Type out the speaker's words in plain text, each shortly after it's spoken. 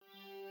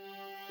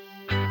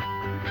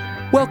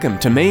Welcome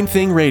to Main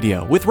Thing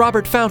Radio with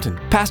Robert Fountain,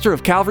 pastor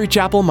of Calvary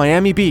Chapel,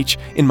 Miami Beach,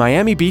 in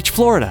Miami Beach,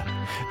 Florida.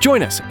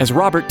 Join us as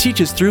Robert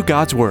teaches through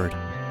God's Word.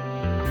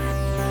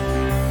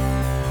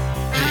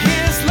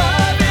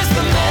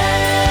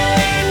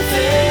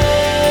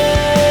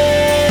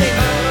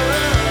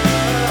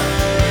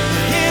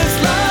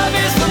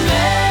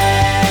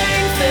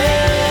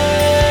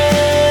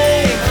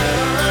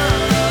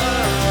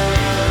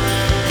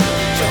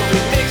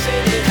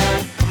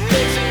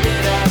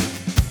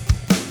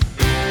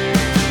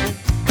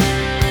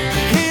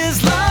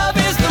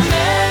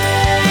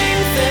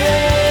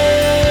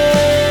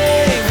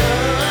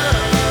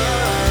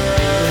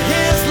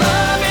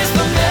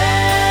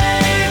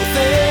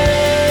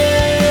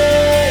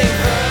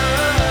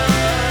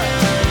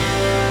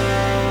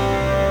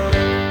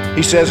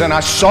 He says, and I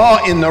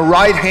saw in the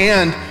right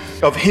hand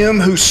of him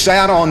who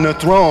sat on the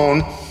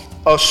throne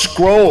a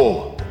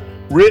scroll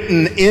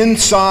written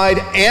inside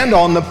and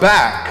on the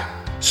back,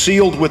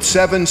 sealed with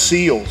 7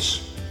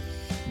 seals.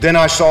 Then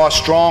I saw a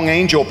strong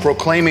angel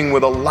proclaiming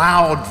with a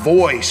loud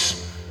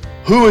voice,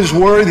 "Who is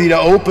worthy to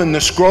open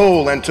the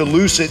scroll and to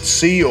loose its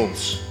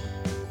seals?"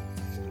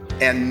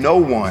 And no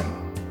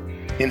one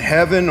in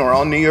heaven or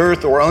on the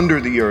earth or under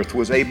the earth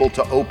was able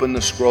to open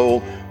the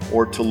scroll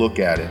or to look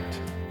at it.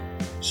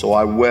 So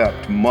I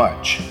wept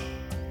much,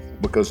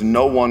 because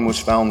no one was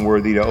found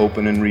worthy to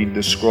open and read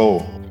the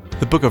scroll.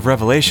 The book of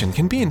Revelation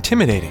can be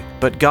intimidating,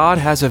 but God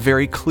has a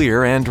very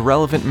clear and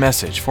relevant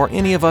message for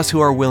any of us who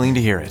are willing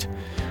to hear it.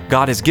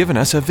 God has given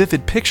us a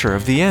vivid picture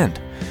of the end.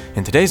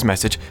 In today's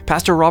message,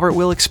 Pastor Robert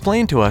will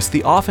explain to us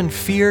the often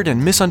feared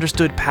and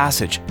misunderstood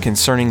passage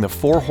concerning the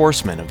 4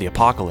 horsemen of the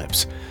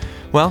apocalypse.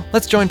 Well,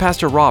 let's join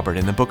Pastor Robert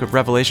in the book of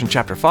Revelation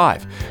chapter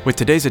 5 with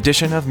today's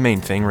edition of Main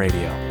Thing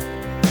Radio.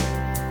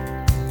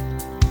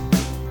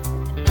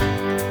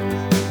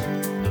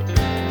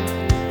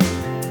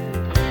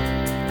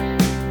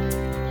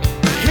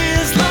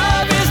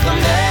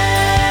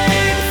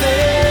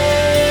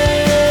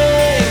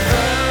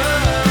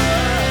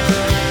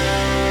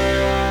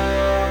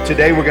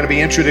 Today we're going to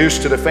be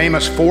introduced to the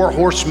famous 4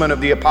 horsemen of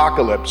the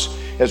apocalypse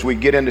as we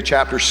get into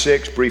chapter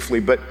 6 briefly.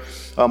 But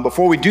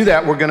before we do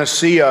that, we're going to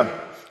see a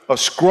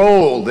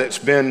scroll that's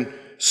been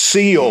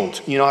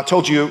sealed. You know, I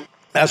told you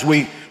as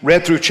we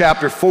read through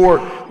chapter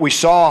 4, we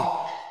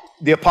saw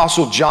the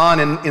Apostle John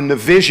in the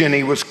vision.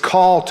 He was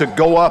called to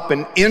go up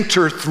and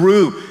enter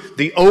through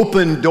the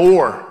open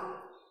door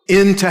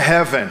into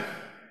heaven.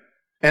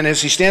 And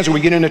as he stands, when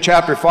we get into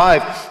chapter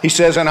 5, he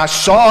says, and I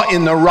saw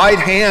in the right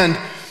hand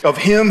of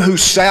him who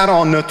sat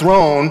on the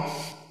throne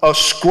a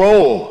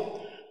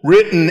scroll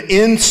written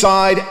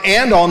inside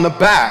and on the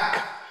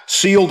back,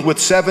 sealed with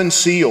 7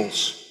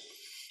 seals.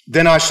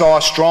 Then I saw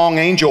a strong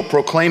angel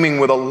proclaiming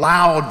with a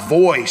loud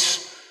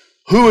voice,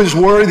 "Who is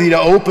worthy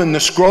to open the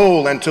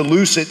scroll and to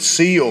loose its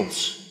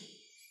seals?"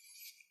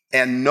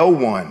 And no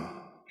one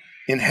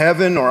in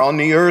heaven or on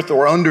the earth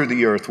or under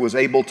the earth was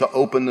able to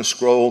open the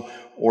scroll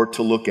or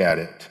to look at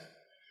it.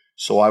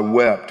 So I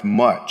wept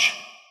much,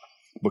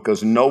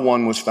 because no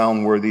one was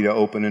found worthy to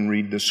open and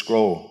read the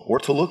scroll or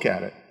to look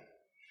at it.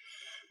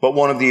 But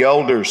one of the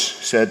elders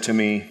said to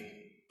me,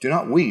 "Do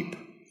not weep.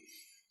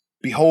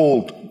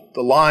 Behold,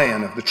 the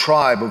Lion of the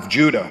tribe of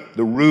Judah,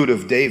 the Root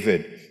of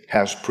David,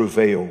 has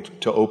prevailed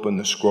to open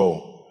the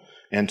scroll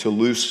and to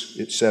loose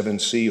its 7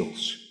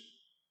 seals."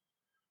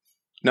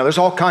 Now, there's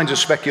all kinds of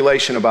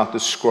speculation about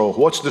this scroll.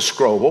 What's the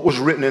scroll? What was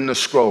written in the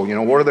scroll? You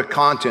know, what are the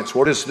contents?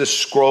 What is this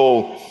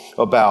scroll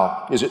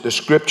about? Is it the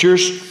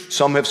scriptures?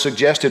 Some have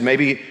suggested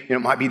maybe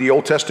it might be the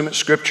Old Testament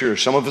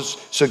scriptures. Some of us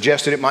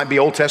suggested it might be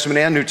Old Testament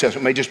and New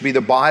Testament. It may just be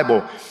the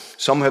Bible.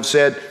 Some have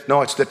said,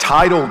 no, it's the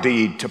title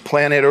deed to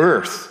planet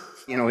Earth.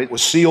 You know, it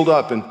was sealed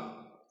up and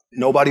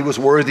nobody was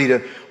worthy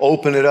to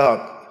open it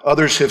up.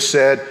 Others have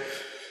said,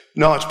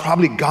 no, it's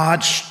probably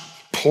God's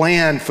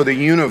plan for the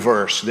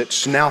universe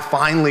that's now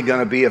finally going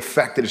to be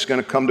effected. It's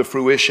going to come to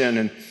fruition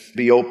and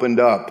be opened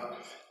up.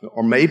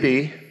 Or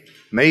maybe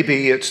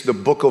it's the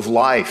book of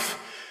life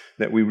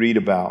that we read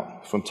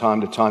about from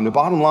time to time. The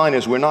bottom line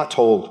is we're not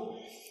told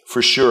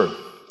for sure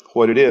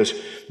what it is,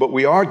 but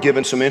we are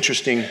given some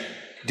interesting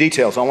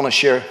details. I want to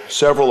share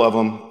several of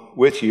them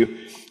with you.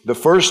 The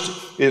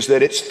first is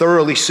that it's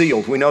thoroughly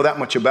sealed. We know that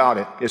much about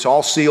it. It's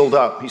all sealed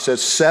up. He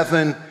says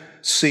 7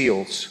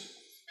 seals.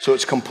 So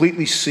it's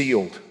completely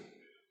sealed.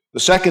 The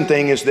second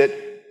thing is that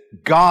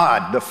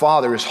God, the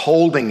Father, is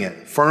holding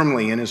it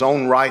firmly in his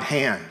own right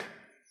hand.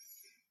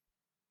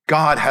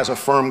 God has a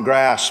firm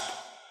grasp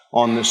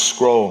on this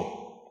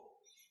scroll.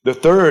 The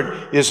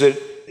third is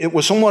that it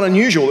was somewhat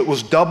unusual. It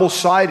was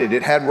double-sided.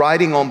 It had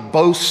writing on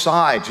both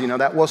sides. You know,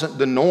 that wasn't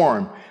the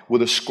norm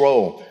with a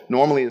scroll.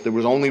 Normally, there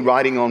was only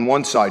writing on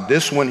one side.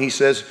 This one, he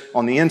says,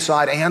 on the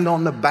inside and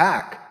on the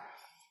back,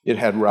 it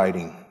had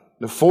writing.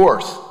 The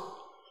fourth,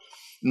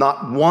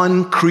 not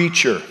one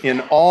creature in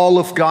all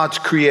of God's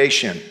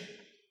creation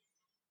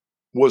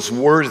was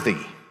worthy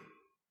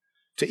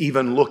to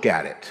even look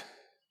at it.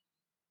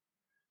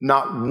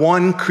 Not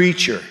one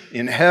creature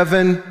in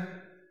heaven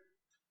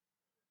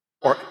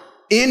or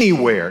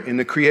anywhere in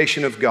the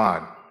creation of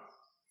God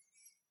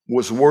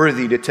was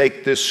worthy to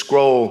take this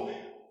scroll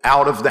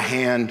out of the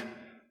hand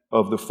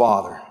of the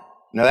Father.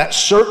 Now that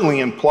certainly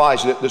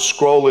implies that the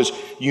scroll is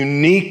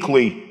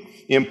uniquely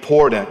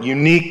important,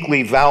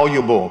 uniquely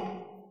valuable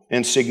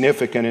and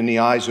significant in the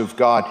eyes of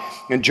God.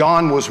 And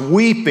John was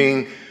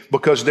weeping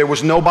because there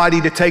was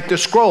nobody to take the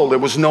scroll. There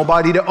was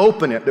nobody to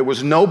open it. There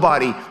was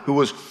nobody who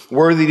was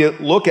worthy to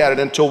look at it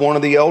until one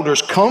of the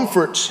elders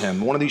comforts him.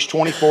 One of these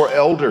 24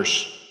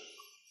 elders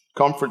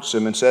comforts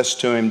him and says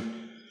to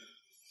him,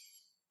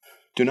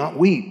 "Do not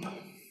weep.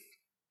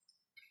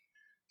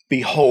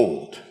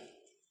 Behold,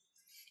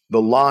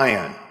 the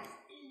Lion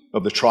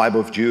of the tribe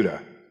of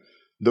Judah,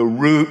 the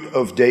Root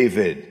of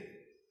David,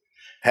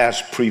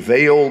 has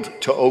prevailed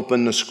to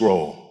open the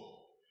scroll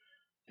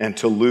and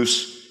to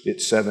loose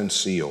its 7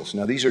 seals."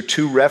 Now, these are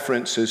 2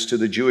 references to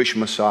the Jewish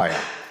Messiah,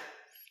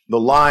 the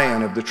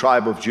Lion of the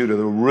tribe of Judah,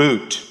 the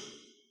Root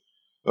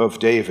of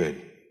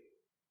David.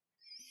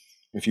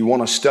 If you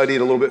want to study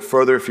it a little bit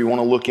further, if you want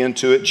to look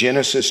into it,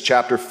 Genesis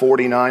chapter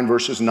 49,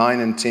 verses 9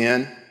 and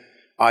 10,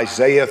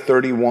 Isaiah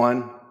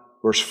 31,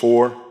 verse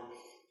 4,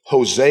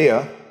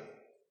 Hosea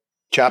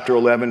chapter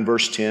 11,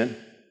 verse 10,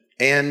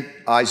 and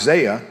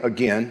Isaiah,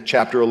 again,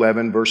 chapter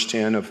 11, verse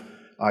 10 of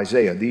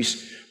Isaiah.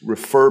 These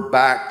refer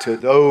back to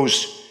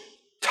those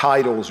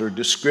titles or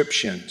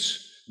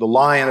descriptions. The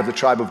Lion of the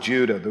tribe of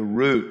Judah, the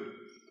Root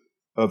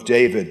of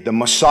David, the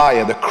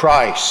Messiah, the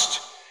Christ,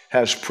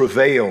 has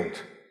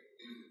prevailed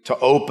to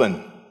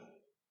open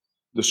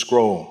the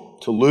scroll,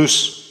 to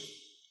loose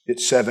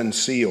its 7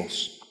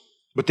 seals.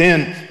 But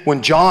then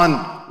when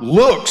John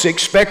looks,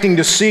 expecting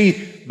to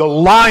see the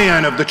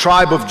Lion of the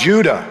tribe of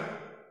Judah,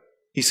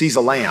 he sees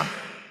a lamb.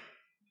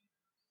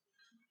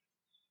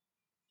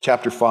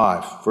 Chapter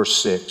 5, verse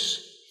 6.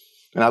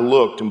 "And I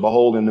looked, and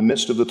behold, in the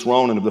midst of the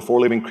throne and of the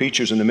 4 living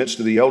creatures, in the midst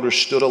of the elders,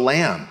 stood a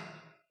lamb,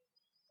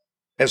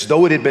 as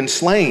though it had been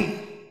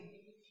slain."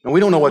 And we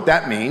don't know what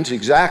that means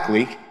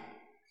exactly,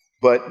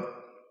 but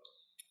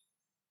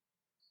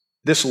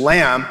this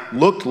lamb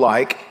looked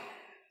like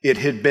it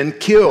had been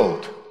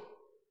killed,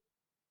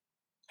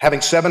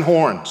 having 7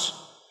 horns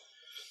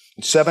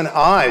and 7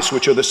 eyes,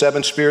 which are the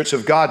 7 spirits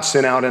of God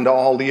sent out into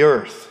all the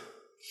earth.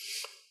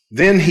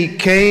 Then he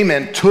came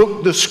and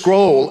took the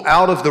scroll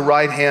out of the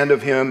right hand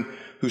of him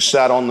who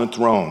sat on the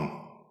throne.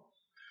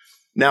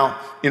 Now,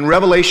 in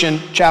Revelation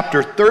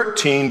chapter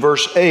 13,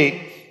 verse 8,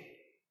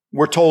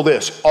 we're told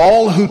this: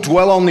 all who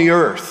dwell on the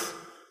earth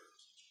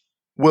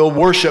will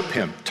worship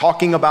him,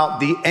 talking about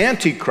the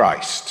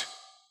Antichrist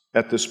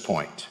at this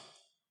point,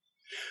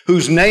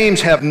 whose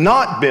names have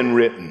not been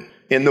written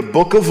in the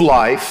book of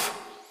life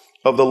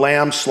of the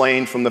Lamb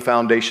slain from the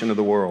foundation of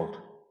the world.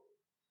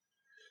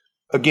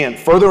 Again,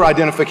 further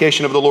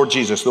identification of the Lord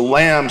Jesus, the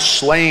Lamb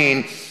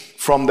slain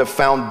from the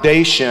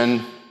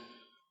foundation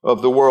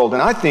of the world.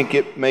 And I think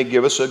it may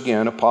give us,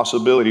 again, a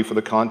possibility for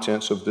the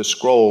contents of this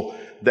scroll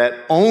that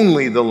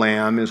only the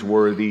Lamb is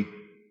worthy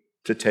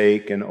to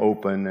take and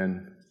open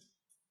and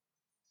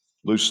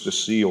loose the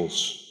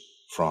seals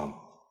from.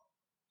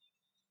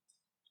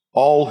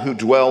 All who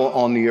dwell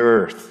on the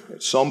earth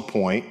at some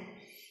point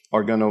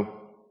are going to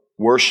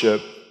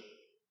worship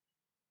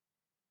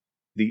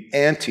the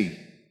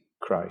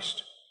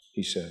Antichrist,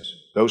 he says.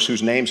 Those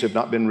whose names have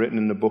not been written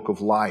in the book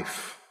of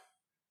life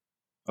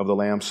of the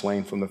Lamb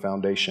slain from the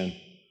foundation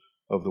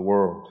of the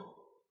world.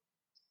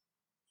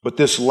 But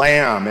this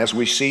Lamb, as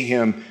we see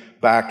him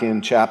back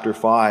in chapter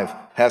 5,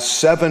 has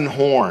 7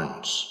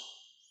 horns.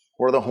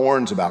 What are the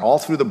horns about? All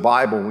through the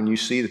Bible, when you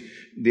see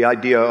the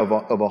idea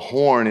of a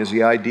horn is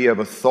the idea of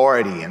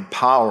authority and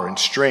power and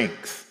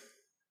strength.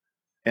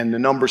 And the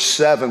number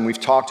 7, we've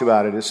talked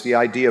about it, it's the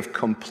idea of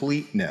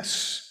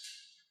completeness.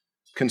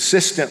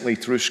 Consistently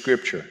through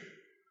Scripture,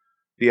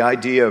 the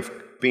idea of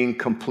being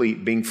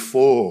complete, being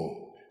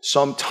full.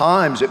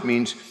 Sometimes it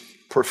means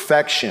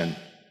perfection.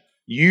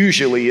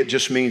 Usually it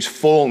just means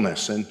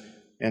fullness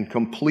and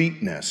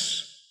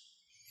completeness.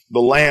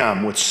 The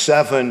Lamb with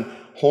 7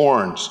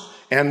 horns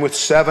and with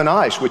 7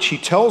 eyes, which he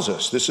tells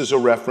us this is a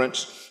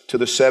reference to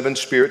the 7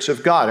 spirits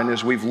of God. And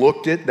as we've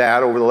looked at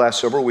that over the last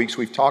several weeks,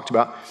 we've talked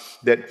about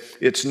that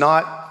it's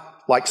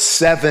not like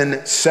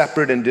 7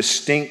 separate and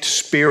distinct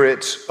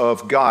spirits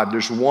of God.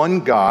 There's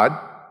one God,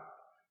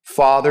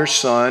 Father,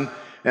 Son,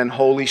 and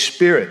Holy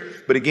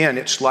Spirit. But again,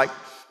 it's like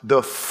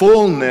the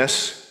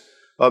fullness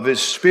of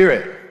His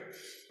Spirit.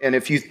 And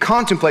if you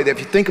contemplate that, if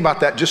you think about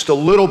that just a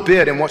little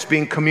bit and what's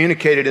being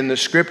communicated in the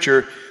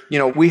Scripture,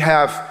 we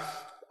have,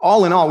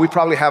 all in all, we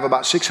probably have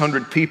about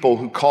 600 people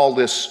who call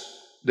this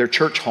their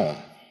church home.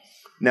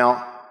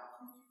 Now,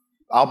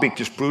 I'll be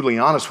just brutally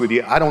honest with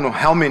you. I don't know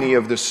how many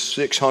of the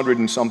 600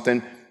 and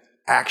something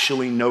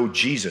actually know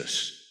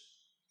Jesus,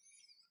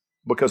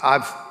 because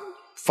I've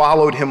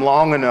followed him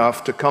long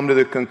enough to come to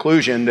the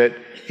conclusion that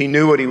he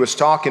knew what he was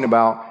talking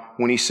about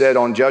when he said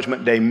on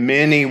Judgment Day,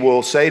 many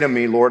will say to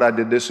me, Lord, I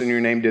did this in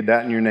your name, did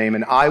that in your name.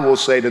 And I will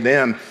say to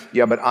them,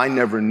 yeah, but I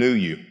never knew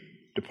you.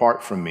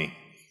 Depart from me,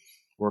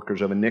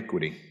 workers of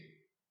iniquity.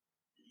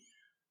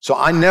 So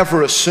I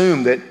never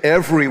assume that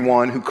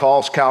everyone who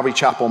calls Calvary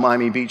Chapel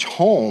Miami Beach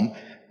home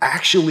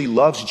actually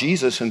loves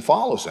Jesus and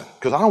follows him.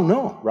 Because I don't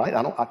know him, right?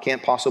 I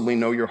can't possibly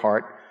know your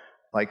heart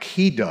like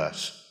he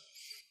does.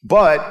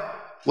 But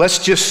let's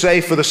just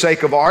say, for the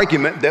sake of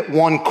argument, that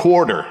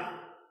 1/4,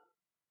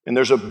 and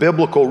there's a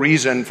biblical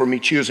reason for me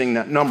choosing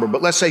that number,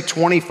 but let's say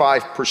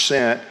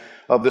 25%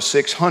 of the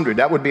 600,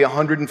 that would be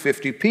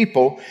 150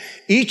 people,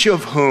 each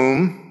of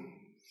whom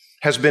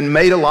has been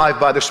made alive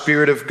by the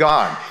Spirit of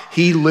God.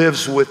 He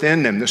lives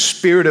within them. The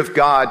Spirit of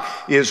God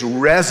is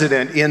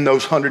resident in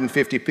those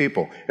 150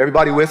 people.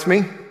 Everybody with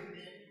me?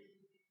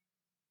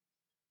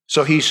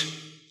 So he's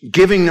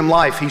giving them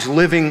life. He's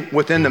living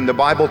within them. The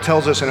Bible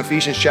tells us in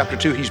Ephesians chapter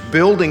 2, he's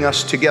building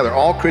us together.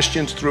 All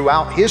Christians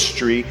throughout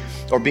history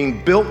are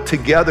being built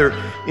together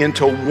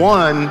into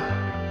one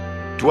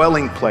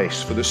dwelling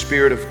place for the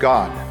Spirit of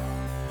God.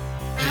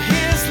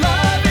 His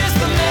love is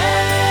the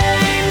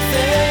main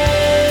thing.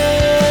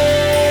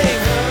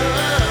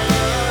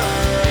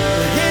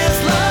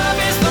 His love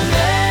is the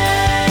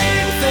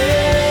main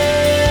thing.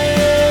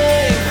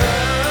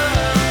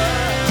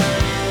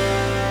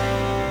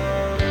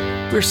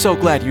 We're so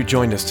glad you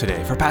joined us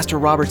today for Pastor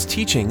Robert's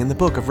teaching in the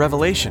book of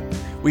Revelation.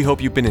 We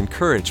hope you've been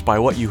encouraged by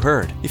what you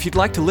heard. If you'd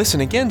like to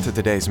listen again to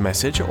today's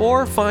message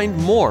or find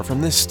more from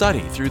this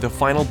study through the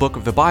final book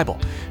of the Bible,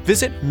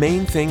 visit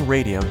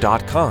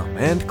mainthingradio.com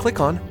and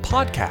click on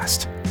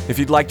Podcast. If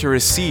you'd like to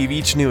receive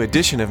each new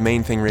edition of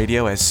Main Thing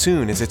Radio as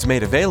soon as it's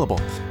made available,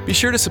 be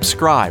sure to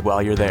subscribe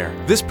while you're there.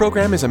 This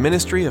program is a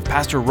ministry of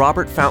Pastor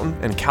Robert Fountain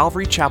and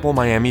Calvary Chapel,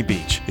 Miami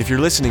Beach. If you're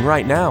listening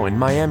right now in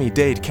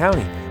Miami-Dade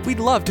County, we'd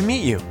love to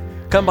meet you.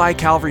 Come by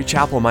Calvary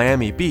Chapel,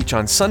 Miami Beach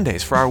on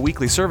Sundays for our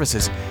weekly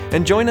services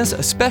and join us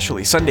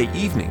especially Sunday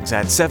evenings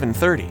at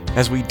 7:30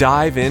 as we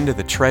dive into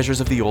the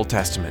treasures of the Old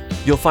Testament.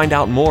 You'll find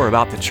out more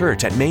about the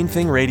church at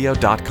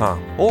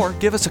mainthingradio.com or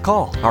give us a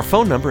call. Our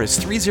phone number is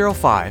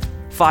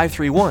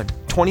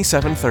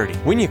 305-531-2730.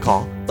 When you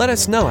call, let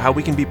us know how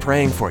we can be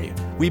praying for you.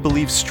 We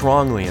believe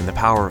strongly in the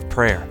power of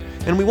prayer,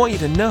 and we want you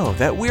to know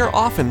that we are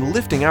often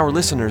lifting our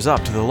listeners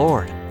up to the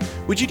Lord.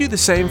 Would you do the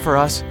same for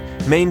us?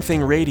 Main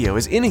Thing Radio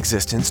is in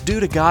existence due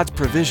to God's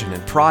provision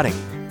and prodding,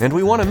 and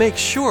we want to make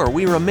sure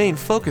we remain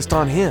focused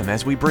on Him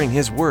as we bring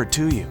His Word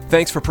to you.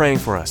 Thanks for praying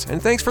for us, and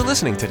thanks for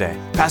listening today.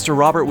 Pastor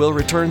Robert will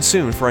return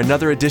soon for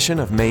another edition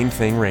of Main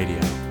Thing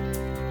Radio.